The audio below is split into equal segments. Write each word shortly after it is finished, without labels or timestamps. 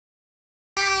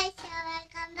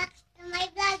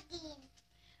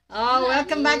Oh,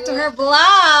 welcome back to her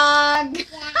vlog.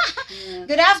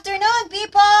 Good afternoon,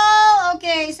 people.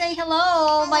 Okay, say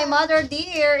hello. My mother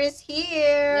dear is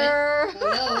here.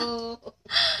 Hello.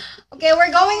 Okay,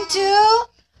 we're going to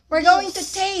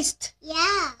taste.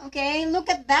 Yeah. Okay, look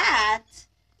at that.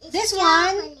 It's This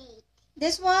chocolate.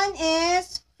 This one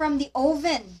is from the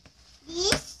oven.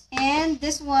 This? And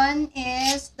this one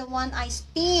is the one I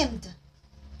steamed.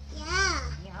 Yeah.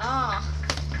 Yeah.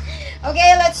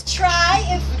 Okay, let's try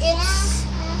if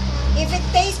it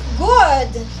tastes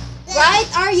good. Right,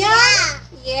 Arya? Yeah.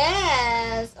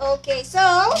 Yes. Okay, so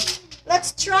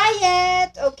let's try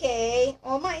it. Okay.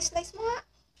 Oh, slice mo nga.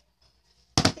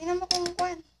 Tingnan mo kung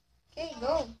kuwan. Okay,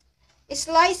 go.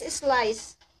 Slice.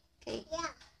 Okay.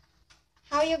 Yeah.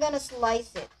 How you gonna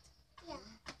slice it? Yeah.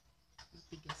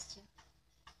 Bigas siya.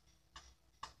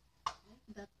 Like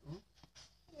that, oh.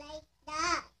 Like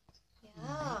that. Yeah.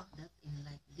 Like that and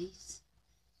like this.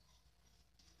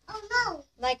 Oh no.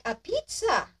 Like a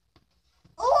pizza.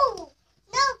 Oh,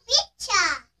 no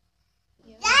pizza.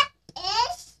 Yeah. That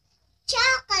is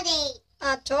chocolate.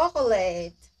 A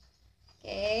chocolate.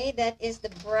 Okay, that is the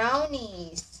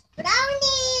brownies.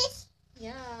 Brownies.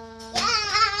 Yeah.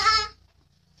 Yeah.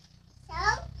 So,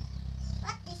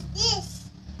 what is this?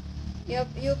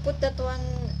 You put that one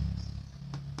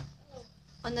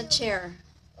on the chair.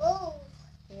 Oh.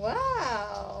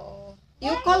 Wow.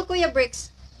 You call Kuya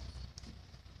Bricks.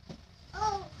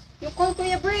 Oh. You call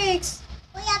Kuya Bricks.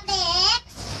 Kuya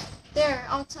Bex? There,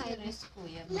 outside. Here is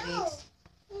Kuya No. Briggs.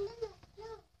 No.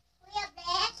 Kuya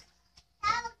Bex?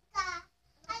 Tawag ka.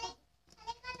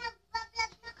 Halika,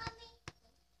 nagbablog na kami.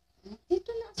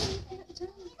 Dito na sa Dito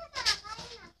na,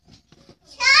 kain na.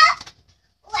 So,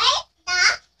 wait na,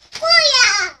 Kuya!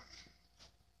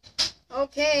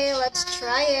 Okay, let's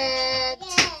try it.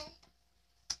 Yeah.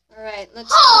 Alright,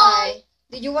 let's try.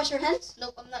 Did you wash your hands?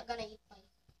 Nope, I'm not gonna eat mine.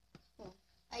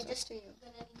 I just to you. I'm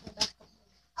gonna need the basketball.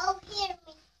 Oh, here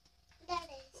me. That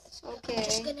is. Okay. I'm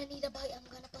just gonna need a bite. I'm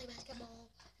gonna play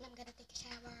basketball. And I'm gonna take a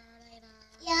shower later.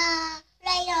 Yeah,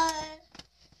 later.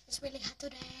 It's really hot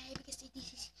today because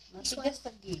this is Matigas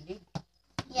sa gilid.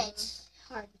 Yeah, it's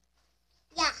Hard.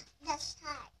 Yeah, that's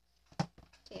hard.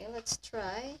 Okay, let's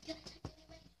try.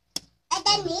 And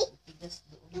then me, Matigas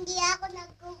doon. hindi ako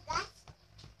naggugas.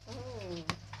 Oh.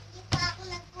 Hindi pa ako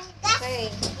naggugas. Okay,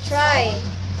 try.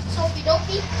 Soapy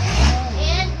dopey.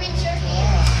 And rinse your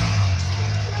hands.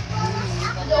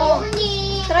 Oh,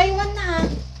 try one na.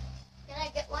 Can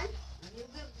I get one?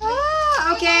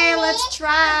 Ah, okay, let's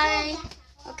try.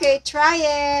 Okay, try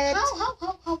it. How?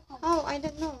 Oh, I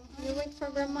don't know. You wait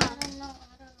for grandma. I don't know.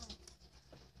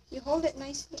 You hold it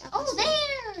nicely. Oh,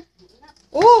 there!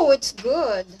 Oh, it's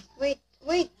good. Wait.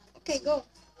 Okay, go.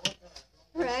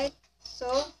 Alright.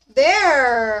 So,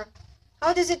 there.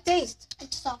 How does it taste?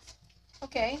 It's soft.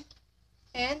 Okay.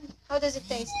 And how does it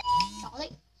taste?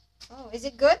 Chocolate. Oh, is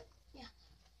it good? Yeah.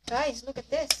 Guys, look at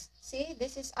this. See,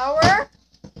 this is our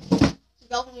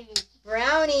Chocolate.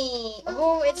 brownie.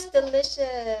 Oh, it's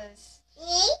delicious.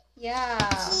 Eh? Yeah.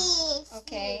 Cheese.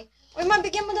 Okay. Uy,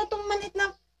 mabigyan mo daw itong maliit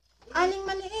na aling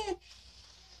maliit.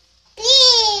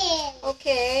 Clean.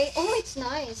 Okay. Oh, it's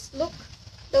nice. Look,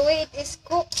 the way it is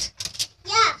cooked.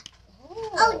 Yeah.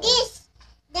 Oh, this.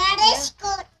 That is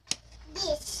good.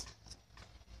 This.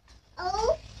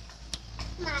 Oh,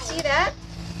 my. See that?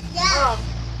 Yeah.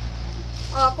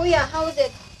 Oh, Kuya, how is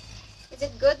it? Is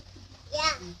it good?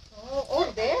 Yeah.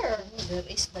 Oh, there. There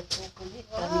is the chocolate coming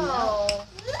out. Wow.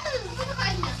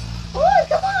 Oh,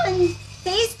 come on.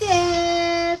 Taste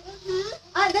it.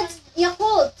 Ah, that's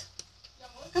Yakult.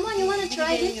 Come on, you want to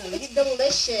try this? It's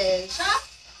delicious.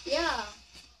 Yeah.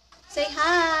 Say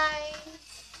hi.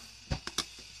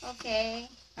 Okay.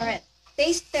 All right.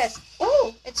 Taste test.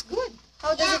 Oh, it's good.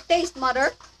 How does it taste,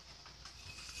 Mother?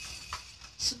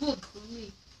 It's good for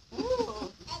me.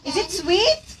 Ooh. Is it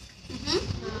sweet?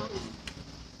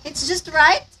 It's just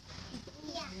right?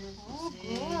 Yeah. Oh,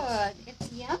 good.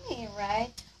 It's yummy,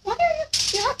 right? Mother,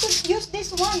 you have to use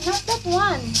this one, not that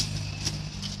one.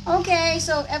 Okay,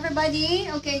 so everybody,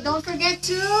 okay, don't forget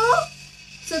to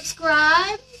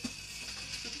subscribe,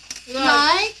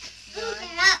 like,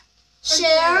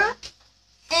 share,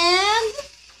 and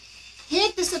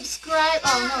hit the subscribe.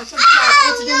 Oh no, subscribe.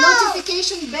 It's the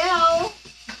notification bell.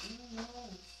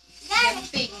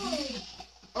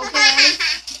 Okay.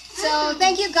 So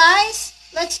thank you guys.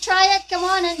 Let's try it. Come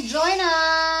on and join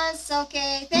us.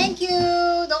 Okay. Thank you.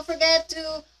 Don't forget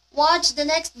to watch the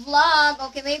next vlog.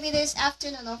 Okay, maybe this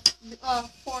afternoon or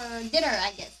for dinner,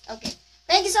 I guess. Okay.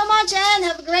 Thank you so much and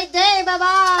have a great day. Bye-bye.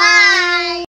 Bye.